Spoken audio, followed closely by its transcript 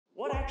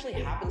what actually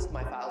happens to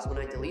my files when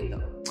I delete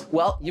them?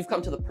 Well, you've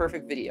come to the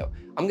perfect video.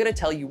 I'm gonna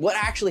tell you what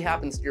actually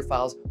happens to your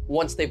files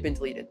once they've been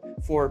deleted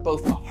for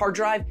both a hard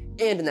drive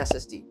and an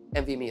SSD,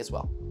 NVMe as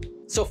well.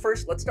 So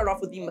first, let's start off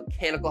with the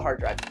mechanical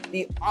hard drive,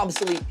 the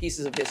obsolete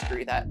pieces of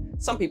history that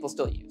some people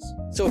still use.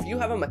 So if you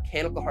have a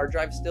mechanical hard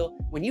drive still,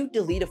 when you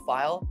delete a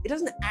file, it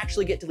doesn't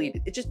actually get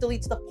deleted. It just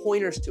deletes the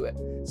pointers to it.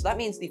 So that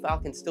means the file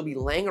can still be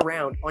laying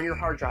around on your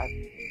hard drive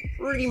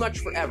pretty much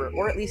forever,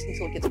 or at least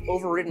until it gets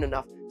overwritten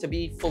enough to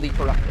be fully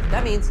productive.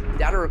 That means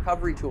data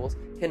recovery tools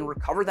can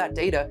recover that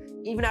data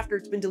even after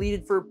it's been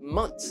deleted for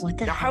months.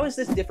 Now, how is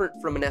this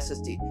different from an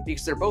SSD?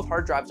 Because they're both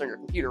hard drives on your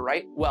computer,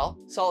 right? Well,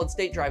 solid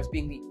state drives,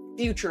 being the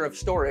future of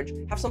storage,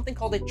 have something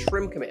called a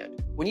trim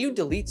command. When you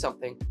delete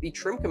something, the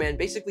trim command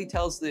basically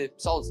tells the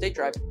solid state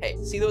drive, hey,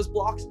 see those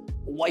blocks?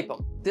 Wipe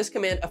them. This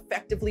command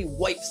effectively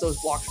wipes those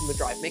blocks from the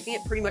drive, making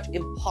it pretty much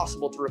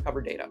impossible to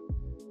recover data.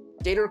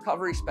 Data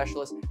recovery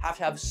specialists have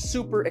to have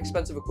super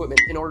expensive equipment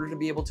in order to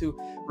be able to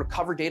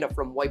recover data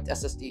from wiped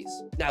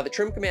SSDs. Now, the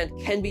trim command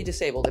can be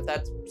disabled if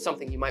that's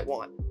something you might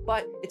want,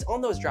 but it's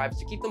on those drives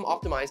to keep them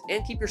optimized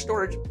and keep your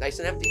storage nice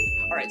and empty.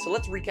 All right, so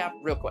let's recap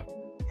real quick.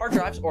 Hard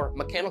drives, or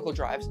mechanical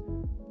drives,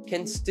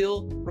 can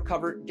still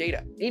recover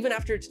data. Even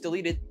after it's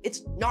deleted,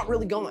 it's not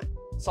really gone.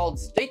 Solid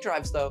state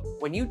drives though,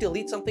 when you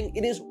delete something,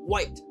 it is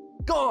wiped,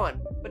 gone,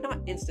 but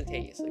not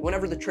instantaneously,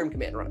 whenever the trim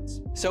command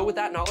runs. So with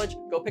that knowledge,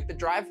 go pick the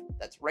drive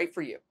that's right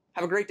for you.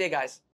 Have a great day, guys.